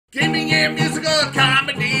Gaming and musical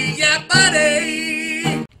comedy, yeah,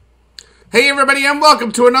 buddy! Hey, everybody, and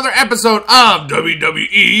welcome to another episode of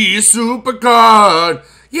WWE Supercard.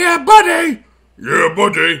 Yeah, buddy! Yeah,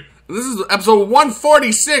 buddy! This is episode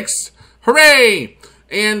 146. Hooray!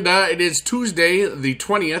 And it is Tuesday, the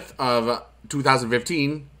 20th of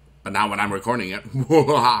 2015, but not when I'm recording it.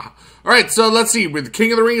 Alright, so let's see. The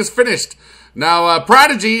King of the Ring is finished. Now,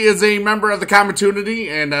 Prodigy is a member of the community,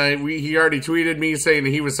 and he already tweeted me saying that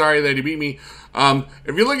he was sorry that he beat me.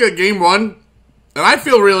 If you look at game one, and I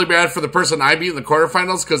feel really bad for the person I beat in the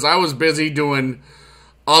quarterfinals, because I was busy doing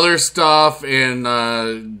other stuff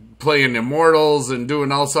and playing Immortals and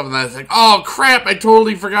doing all stuff, and I was like, oh crap, I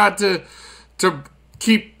totally forgot to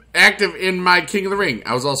keep active in my King of the Ring.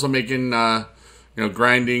 I was also making,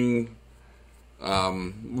 grinding...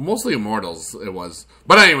 mostly Immortals it was.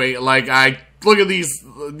 But anyway, like, I look at these,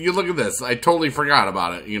 you look at this, I totally forgot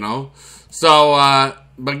about it, you know? So,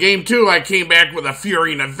 but game two, I came back with a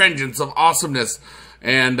fury and a vengeance of awesomeness,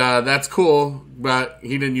 and that's cool, but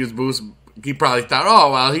he didn't use boost. He probably thought,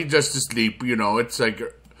 oh, well, he just asleep, you know, it's like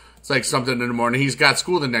something in the morning. He's got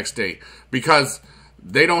school the next day, because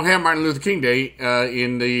they don't have Martin Luther King Day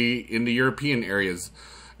in the European areas.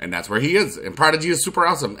 And that's where he is. And Prodigy is super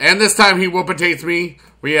awesome. And this time he whoopitates me.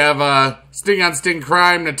 We have Sting on Sting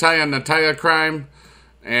crime, Natalya on Natalya crime,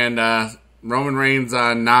 and Roman Reigns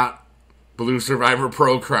on not Blue Survivor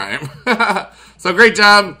Pro crime. So great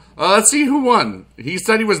job. Let's see who won. He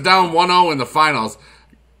said he was down 1-0 in the finals.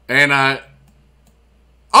 And,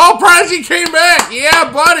 oh, Prodigy came back.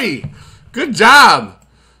 Yeah, buddy. Good job.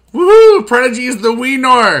 Woohoo. Prodigy is the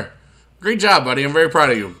winner. Great job, buddy. I'm very proud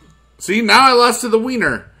of you. See, now I lost to the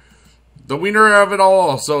wiener. The winner of it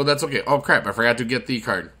all, so that's okay. Oh, crap, I forgot to get the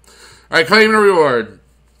card. Alright, claim the reward.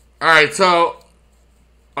 Alright, so...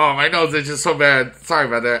 Oh, my nose is just so bad. Sorry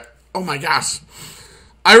about that. Oh, my gosh.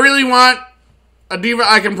 I really want a Diva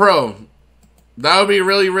Icon Pro. That would be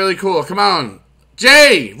really, really cool. Come on.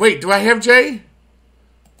 Jay! Wait, do I have Jay?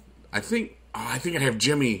 I think I have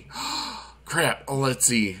Jimmy. Crap. Oh, let's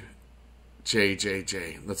see. Jay.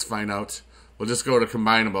 Let's find out. We'll just go to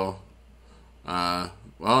combinable.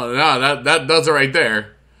 Well, no, that does it right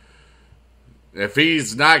there. If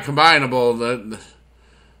he's not combinable, then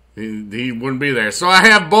he wouldn't be there. So I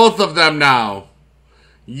have both of them now.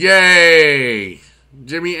 Yay!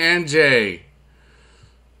 Jimmy and Jay.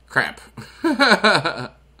 Crap.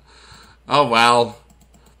 Oh, well.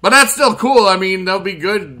 But that's still cool. I mean, they'll be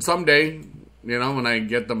good someday, you know, when I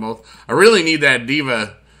get them both. I really need that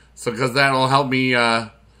Diva, so because that'll help me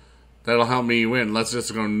win. Let's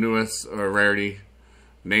just go newest or rarity.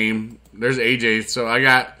 Name. There's AJ. So I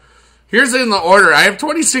got... Here's in the order. I have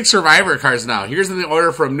 26 Survivor cards now. Here's in the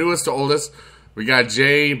order from newest to oldest. We got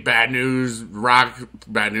Jay, Bad News, Rock,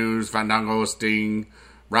 Bad News, Fandango, Sting,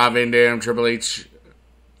 Rob Van Dam, Triple H,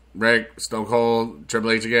 Rick, Stone Cold,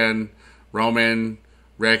 Triple H again, Roman,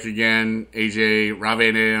 Rick again, AJ, Rob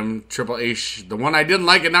Van Dam, Triple H. The one I didn't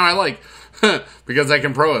like and now I like. Because I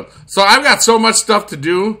can pro it. So I've got so much stuff to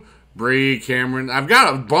do. Bree, Cameron. I've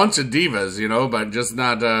got a bunch of divas, you know, but just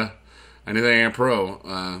not anything in pro.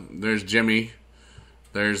 There's Jimmy.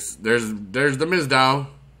 There's the Mizdow.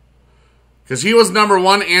 Because he was number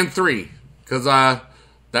 1 and 3. Because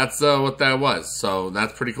that's what that was. So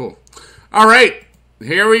that's pretty cool. Alright.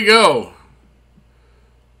 Here we go.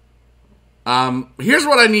 Here's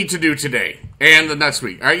what I need to do today. And the next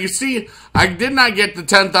week. Alright, you see, I did not get the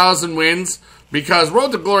 10,000 wins. Because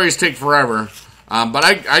Road to Glories take forever. But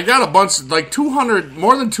I got a bunch, like 200,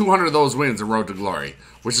 more than 200 of those wins in Road to Glory,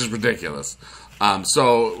 which is ridiculous.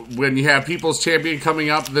 So when you have People's Champion coming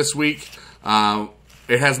up this week,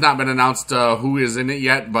 it has not been announced who is in it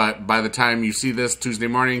yet, but by the time you see this Tuesday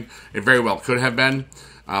morning, it very well could have been.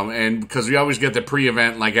 And because we always get the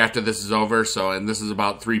pre-event like after this is over, and this is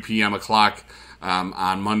about 3 p.m.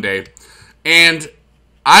 on Monday. And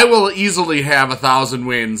I will easily have 1,000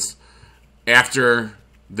 wins after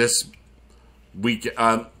this week,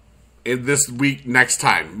 this week next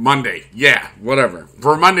time, Monday, yeah, whatever.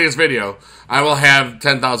 For Monday's video, I will have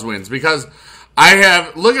 10,000 wins because I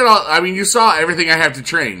have, look at all, I mean, you saw everything I have to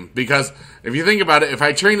train because if you think about it, if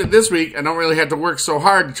I train it this week, I don't really have to work so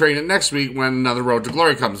hard to train it next week when another Road to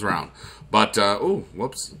Glory comes around. But, oh,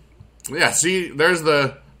 whoops. Yeah, see, there's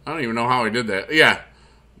the, I don't even know how I did that. Yeah,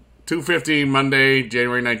 250 Monday,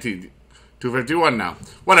 January 19th. 251 now.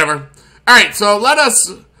 Whatever. All right, so let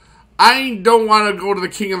us... I don't want to go to the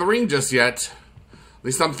King of the Ring just yet. At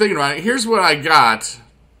least I'm thinking about it. Here's what I got.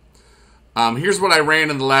 Here's what I ran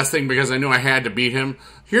in the last thing because I knew I had to beat him.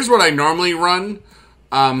 Here's what I normally run.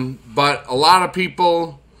 But a lot of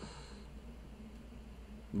people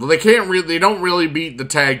Well, they don't really beat the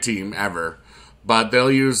tag team ever. But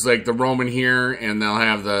they'll use like the Roman here, and they'll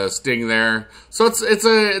have the Sting there. So it's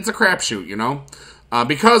a crapshoot, you know.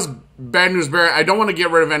 Because Bad News Barrett, I don't want to get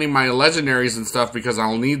rid of any of my legendaries and stuff because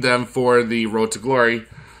I'll need them for the Road to Glory,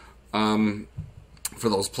 for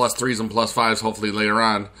those +3s and +5s, hopefully later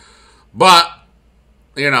on. But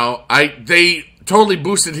you know, they totally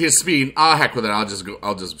boosted his speed. Ah, heck with it.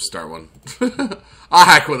 I'll just start one. Ah,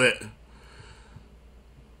 heck with it.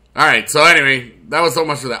 Alright, so anyway, that was so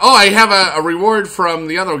much for that. Oh, I have a reward from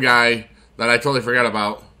the other guy that I totally forgot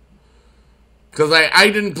about. Because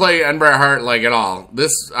I didn't play Bret Hart, like, at all.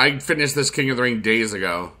 I finished this King of the Ring days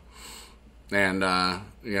ago. And,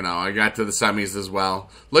 you know, I got to the semis as well.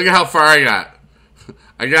 Look at how far I got.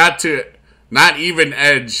 I got to not even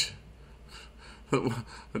Edge. What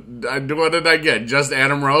did I get? Just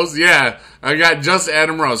Adam Rose? Yeah, I got just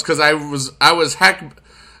Adam Rose. Because I was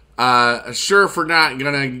sure for not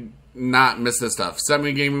gonna miss this stuff.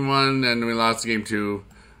 7 game we won, and we lost game 2,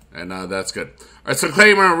 and that's good. All right, so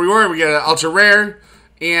claim our reward. We get an ultra rare,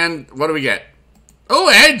 and what do we get? Oh,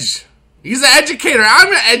 Edge. He's an educator.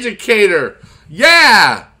 I'm an educator.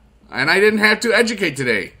 Yeah, and I didn't have to educate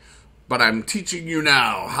today, but I'm teaching you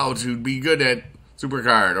now how to be good at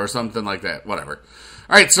Supercard or something like that. Whatever.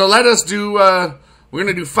 All right, so let us do. We're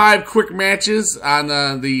gonna do 5 quick matches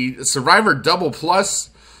on the Survivor Double Plus.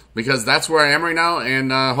 Because that's where I am right now,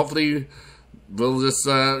 and hopefully we'll just,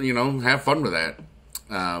 you know, have fun with that.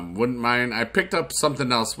 Wouldn't mind. I picked up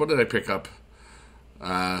something else. What did I pick up?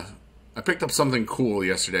 I picked up something cool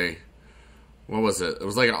yesterday. What was it? It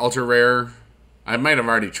was like an ultra rare. I might have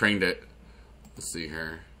already trained it. Let's see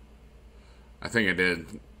here. I think I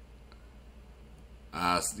did.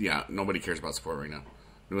 Yeah, nobody cares about support right now.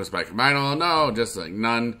 Newest by Combino. No, just like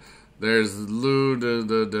none. There's Lou.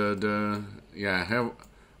 Yeah,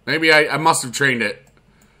 maybe I must have trained it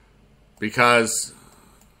because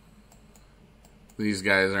these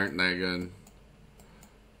guys aren't that good.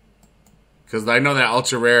 Because I know that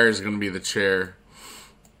ultra rare is going to be the chair.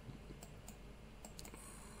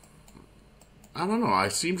 I don't know. I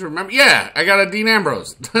seem to remember. Yeah, I got a Dean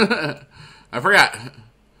Ambrose. I forgot.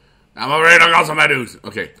 I'm afraid I got some bad news.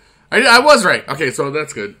 Okay. I was right. Okay, so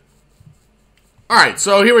that's good. Alright,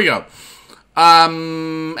 so here we go.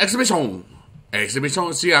 Exhibition.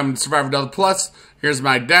 See, I'm in Survivor Double Plus. Here's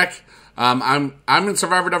my deck. I'm in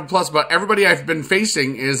Survivor Double Plus, but everybody I've been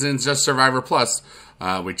facing is in just Survivor Plus,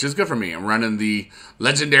 which is good for me. I'm running the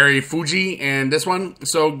legendary Fuji and this one.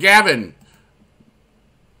 So, Gavin,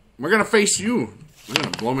 we're going to face you. I'm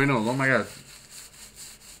going to blow my nose. Oh, my God.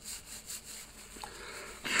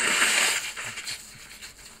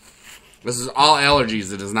 This is all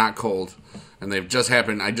allergies. It is not cold. And they've just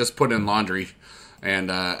happened. I just put in laundry.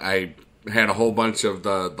 And I had a whole bunch of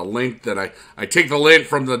the lint that I take the lint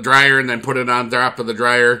from the dryer and then put it on top of the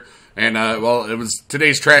dryer. And, well, it was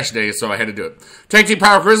today's trash day, so I had to do it. Tag Team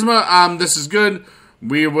Power Charisma. This is good.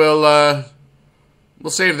 We will,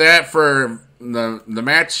 we'll save that for the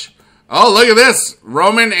match. Oh, look at this.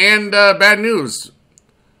 Roman and Bad News.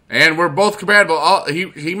 And we're both compatible. Oh,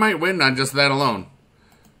 he might win on just that alone.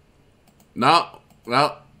 No.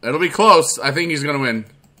 Well, it'll be close. I think he's going to win.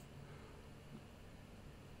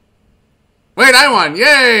 Wait, I won.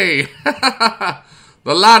 Yay!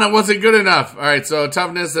 The Lana wasn't good enough. All right, so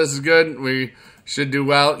toughness, this is good. We should do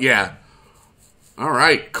well. Yeah. All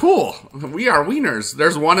right, cool. We are wieners.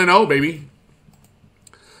 There's 1-0, baby.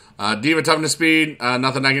 Diva toughness speed.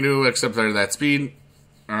 Nothing I can do except for that speed.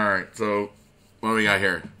 All right, so what do we got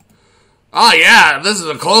here? Oh, yeah, this is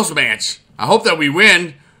a close match. I hope that we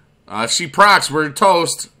win. If she procs, we're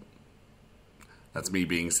toast. That's me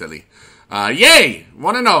being silly. Yay!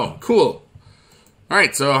 1-0. Cool. All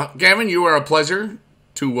right, so, Gavin, you are a pleasure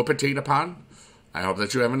to whoop-a-tate upon. I hope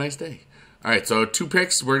that you have a nice day. All right, so 2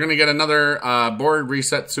 picks. We're going to get another board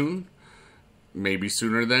reset soon. Maybe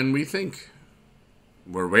sooner than we think.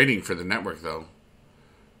 We're waiting for the network, though.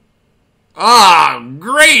 Ah,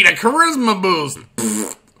 great! A charisma boost!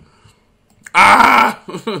 Ah!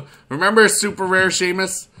 Remember Super Rare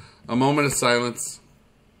Sheamus? A moment of silence.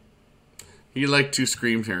 He liked to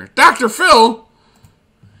scream here. Dr. Phil!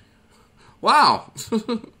 Wow.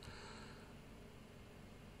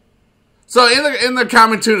 So in the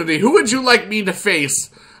community, who would you like me to face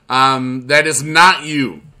that is not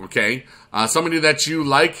you? Okay? Somebody that you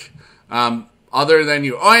like other than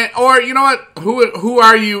you. Or you know what? Who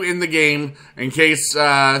are you in the game in case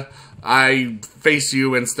I face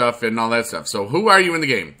you and stuff and all that stuff. So who are you in the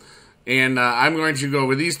game? And I'm going to go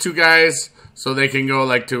with these 2 guys so they can go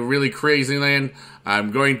like to really crazy land.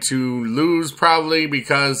 I'm going to lose probably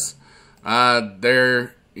because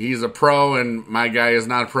they're he's a pro and my guy is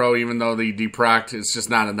not a pro, even though the deproct is just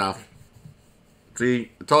not enough.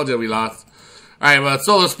 See, I told you we lost. Alright, well,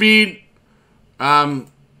 solo speed. We're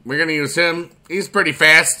going to use him. He's pretty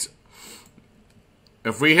fast.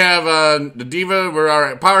 If we have the Diva, we're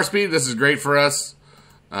alright. Power speed, this is great for us.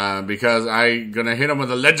 Because I'm going to hit him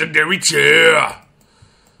with a legendary chair.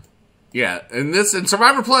 Yeah, and this, in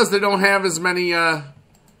Survivor Plus, they don't have as many, you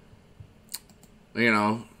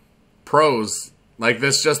know, pros. Like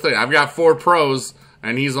this just thing. I've got 4 pros,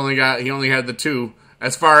 and he only had the 2.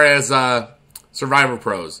 As far as, Survivor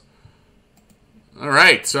pros.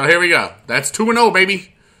 Alright, so here we go. That's 2-0,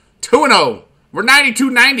 baby. 2-0. We're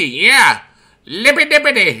 92-90, yeah. Lippy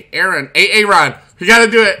dippity. Aaron, Ron. You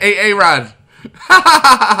gotta do it, Ron.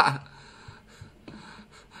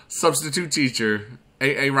 Substitute teacher.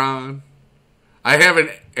 Ron. I have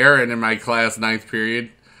an Aaron in my class 9th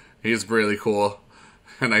period. He's really cool.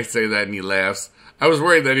 And I say that and he laughs. I was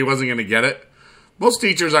worried that he wasn't going to get it. Most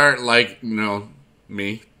teachers aren't like, you know,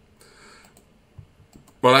 me.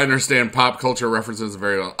 But I understand pop culture references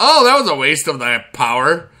very well. Oh, that was a waste of that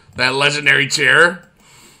power. That legendary chair.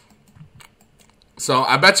 So,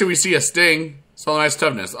 I bet you we see a Sting. So nice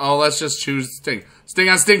toughness. Oh, let's just choose Sting. Sting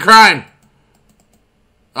on Sting crime.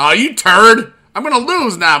 Oh, you turd. I'm going to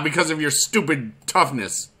lose now because of your stupid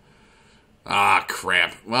toughness. Ah,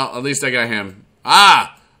 crap. Well, at least I got him.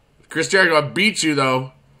 Ah, Chris Jericho, I beat you,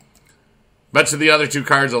 though. Bet you the other 2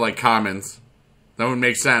 cards are like commons. That would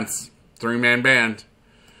make sense. 3-man band.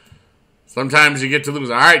 Sometimes you get to lose.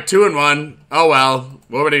 All right, 2-1. Oh, well.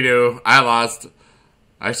 What would he do? I lost.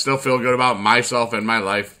 I still feel good about myself and my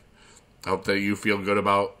life. I hope that you feel good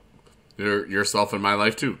about yourself and my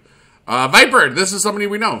life, too. Viper. This is somebody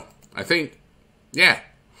we know. I think. Yeah.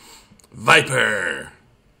 Viper.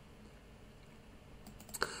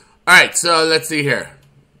 Alright, so let's see here.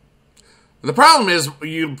 The problem is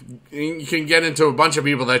you can get into a bunch of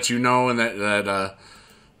people that you know and that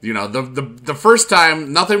you know, the first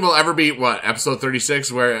time, nothing will ever beat, what, episode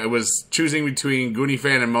 36, where it was choosing between Goonie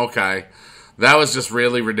Fan and Mokai. That was just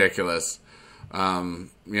really ridiculous.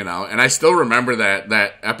 You know, and I still remember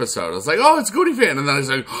that episode. I was like, oh, it's Goonie Fan. And then I was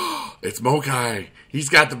like, oh, it's Mokai. He's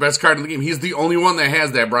got the best card in the game. He's the only one that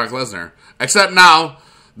has that Brock Lesnar. Except now,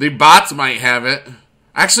 the bots might have it.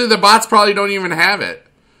 Actually, the bots probably don't even have it.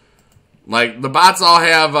 Like, the bots all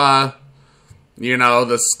have, you know,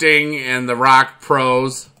 the Sting and the Rock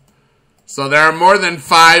pros. So there are more than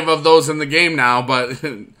 5 of those in the game now, but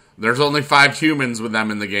there's only 5 humans with them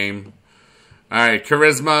in the game. Alright,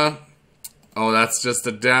 Charisma. Oh, that's just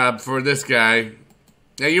a dab for this guy.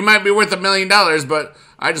 Now, you might be worth $1 million, but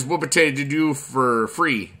I just whoop-a-tated you for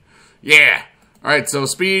free. Yeah. Alright, so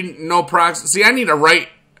speed, no procs. See, I need a right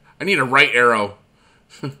arrow.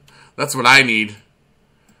 That's what I need.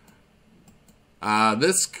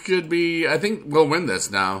 This could be... I think we'll win this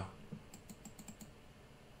now.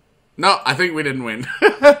 No, I think we didn't win.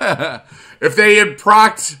 If they had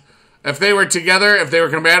procced... If they were together, if they were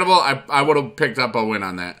compatible, I would have picked up a win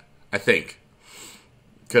on that. I think.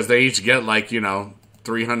 Because they each get, like, you know,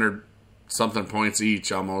 300-something points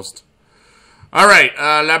each, almost. Alright,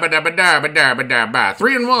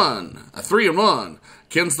 3-1. A 3-1.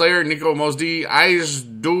 Kinslayer, Nico Mosdi,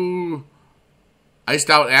 Iced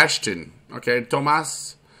Out Ashton. Okay,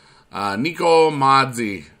 Tomas. Nico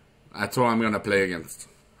Madzi. That's who I'm going to play against.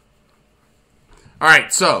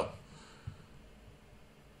 Alright, so.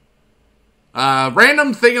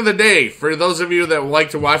 Random thing of the day. For those of you that like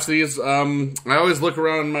to watch these, I always look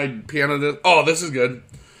around my piano. Oh, this is good.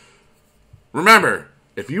 Remember,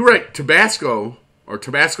 if you write Tabasco or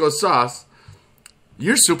Tabasco sauce,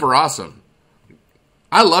 you're super awesome.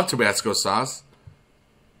 I love Tabasco sauce.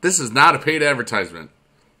 This is not a paid advertisement.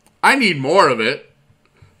 I need more of it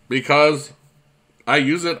because I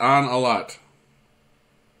use it on a lot.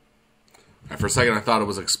 And for a second, I thought it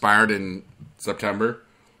was expired in September,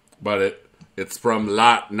 but it's from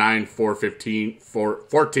lot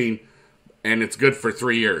 9/4/14, and it's good for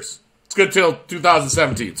 3 years. It's good till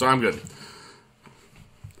 2017, so I'm good.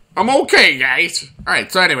 I'm okay, guys. All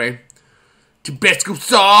right, so anyway, Tabasco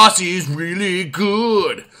sauce is really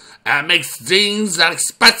good. It makes things like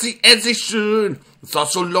spicy as they should. It's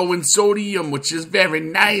also low in sodium, which is very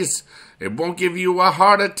nice. It won't give you a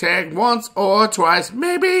heart attack once or twice,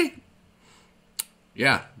 maybe.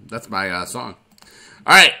 Yeah, that's my song.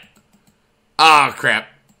 All right. Ah, crap.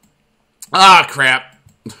 Ah, crap.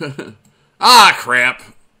 Ah, crap.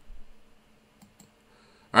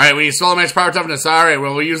 Alright, we need solo match power toughness. Alright,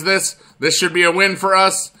 well, we'll use this. This should be a win for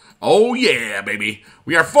us. Oh, yeah, baby.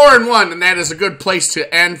 We are 4-1, and that is a good place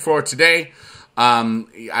to end for today.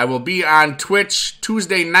 I will be on Twitch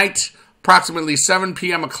Tuesday night approximately 7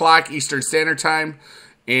 p.m. o'clock Eastern Standard Time.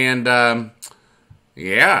 And,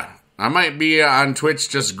 yeah, I might be on Twitch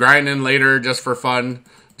just grinding later just for fun,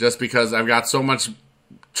 just because I've got so much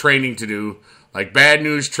training to do. Like bad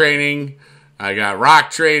news training, I got rock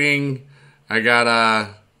training, I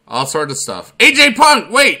got all sorts of stuff. AJ Punk,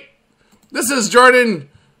 wait! This is Jordan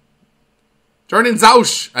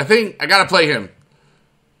Zausch. I think I gotta play him.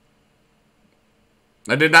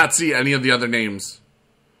 I did not see any of the other names.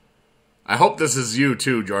 I hope this is you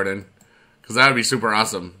too, Jordan, because that would be super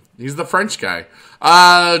awesome. He's the French guy.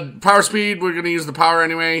 Power speed, we're gonna use the power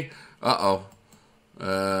anyway. If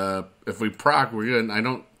we proc, we're good.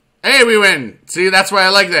 Hey, we win! See, that's why I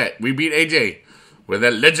like that. We beat AJ with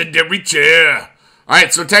a legendary chair.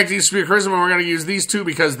 Alright, so Tag Team Spear Charisma, we're going to use these two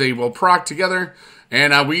because they will proc together,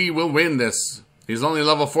 and we will win this. He's only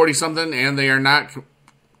level 40-something, and they are not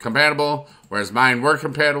compatible, whereas mine were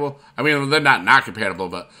compatible. I mean, they're not compatible,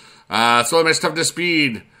 but Soul Image Toughness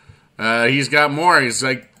Speed. He's got more. He's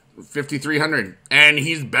like 5,300, and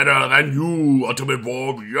he's better than you, Ultimate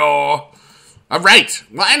Warrior. All right.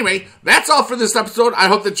 Well, anyway, that's all for this episode. I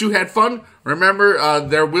hope that you had fun. Remember,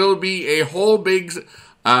 there will be a whole big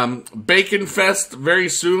Bacon Fest very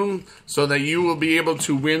soon, so that you will be able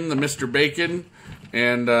to win the Mr. Bacon,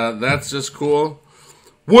 and that's just cool.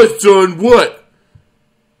 What's on what?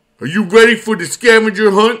 Are you ready for the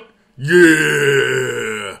scavenger hunt?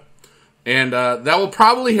 Yeah! And that will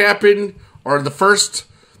probably happen, or the first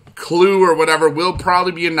clue or whatever will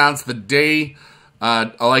probably be announced the day,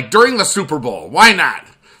 like during the Super Bowl. Why not?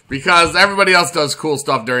 Because everybody else does cool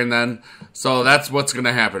stuff during then, so that's what's going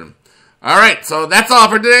to happen. Alright, so that's all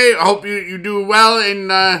for today. I hope you do well in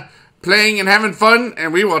playing and having fun,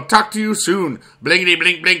 and we will talk to you soon. Blinkety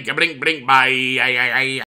blink blink blink blink bye.